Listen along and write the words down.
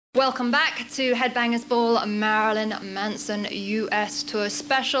Welcome back to Headbangers Ball, Marilyn Manson US Tour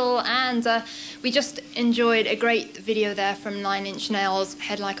Special, and we just enjoyed a great video there from 9 Inch Nails,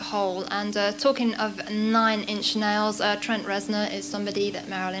 Head Like a Hole. And talking of 9 Inch Nails, Trent Reznor is somebody that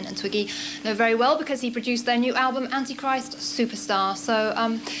Marilyn and Twiggy know very well because he produced their new album, Antichrist Superstar. So,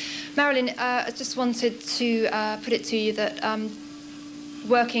 Marilyn, I just wanted to put it to you that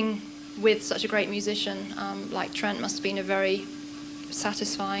working with such a great musician like Trent must have been a very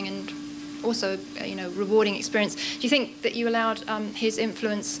satisfying and also, rewarding experience. Do you think that you allowed his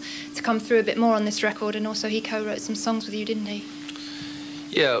influence to come through a bit more on this record, and also he co-wrote some songs with you, didn't he?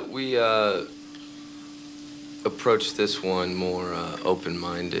 Yeah, we approached this one more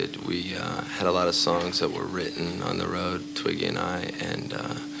open-minded. We had a lot of songs that were written on the road, Twiggy and I, and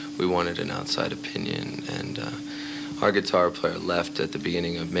we wanted an outside opinion. And our guitar player left at the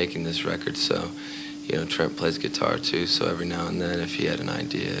beginning of making this record, so Trent plays guitar too, so every now and then if he had an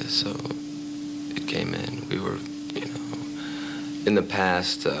idea, so it came in. We were, in the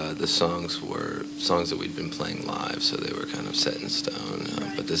past, the songs were songs that we'd been playing live, so they were kind of set in stone.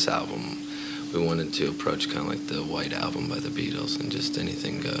 Right. But this album, we wanted to approach kind of like the White Album by the Beatles, and just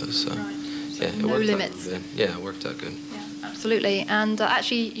anything goes. So, right. So yeah, it no worked limits. out good. Yeah, it worked out good. Yeah, absolutely. And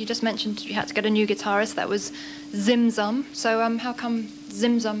actually, you just mentioned you had to get a new guitarist. That was Zim Zum. So how come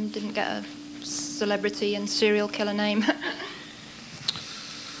Zim Zum didn't get a celebrity and serial killer name?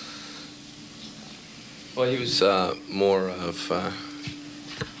 Well, he was more of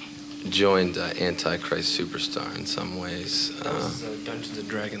joined Antichrist Superstar in some ways. That was Dungeons and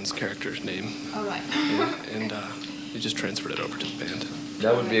Dragons character's name. Oh, right. And we just transferred it over to the band.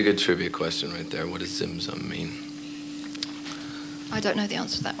 That would be a good trivia question right there. What does Zim Zum mean? I don't know the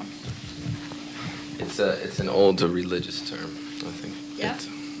answer to that one. It's an old religious term, I think. Yeah.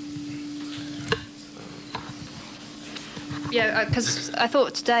 Yeah, because I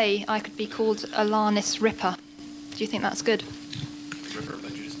thought today I could be called Alanis Ripper. Do you think that's good? Ripper by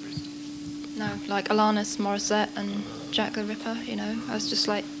Judas Priest. No, like Alanis Morissette and Jack the Ripper, I was just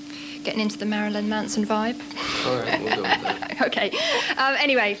like getting into the Marilyn Manson vibe. All right, we'll go with that. Okay.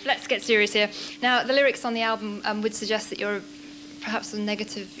 Anyway, let's get serious here. Now, the lyrics on the album would suggest that you're perhaps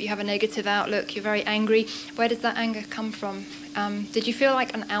you have a negative outlook, you're very angry. Where does that anger come from? Did you feel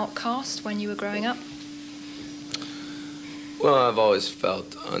like an outcast when you were growing up? Well, I've always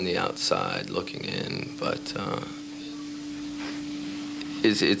felt on the outside looking in, but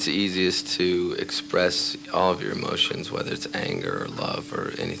it's easiest to express all of your emotions, whether it's anger or love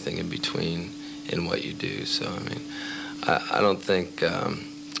or anything in between, in what you do. So, I mean, I don't think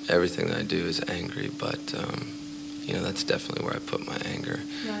everything that I do is angry, but, that's definitely where I put my anger.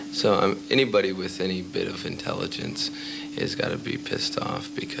 Right. So anybody with any bit of intelligence has got to be pissed off,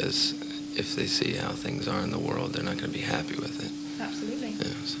 because if they see how things are in the world, they're not going to be happy with it. Absolutely.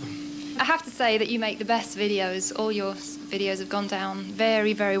 Yeah, so. I have to say that you make the best videos. All your videos have gone down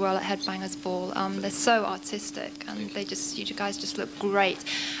very, very well at Headbangers Ball. They're so artistic, and you guys just look great.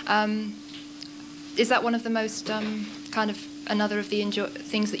 Is that one of the most another of the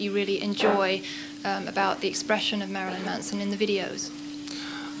things that you really enjoy about the expression of Marilyn Manson in the videos?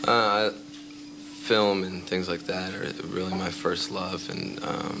 Film and things like that are really my first love, and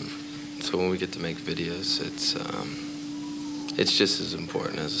so when we get to make videos, it's just as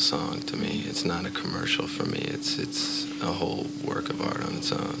important as a song to me. It's not a commercial for me. It's a whole work of art on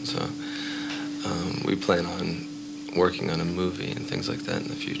its own. So we plan on working on a movie and things like that in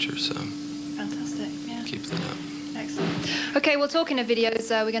the future. So fantastic. Yeah. Keep that up. Excellent. Okay, well, talking of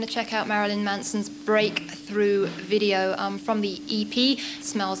videos, we're going to check out Marilyn Manson's breakthrough video from the EP,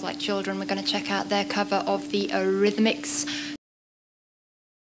 Smells Like Children. We're going to check out their cover of the Eurythmics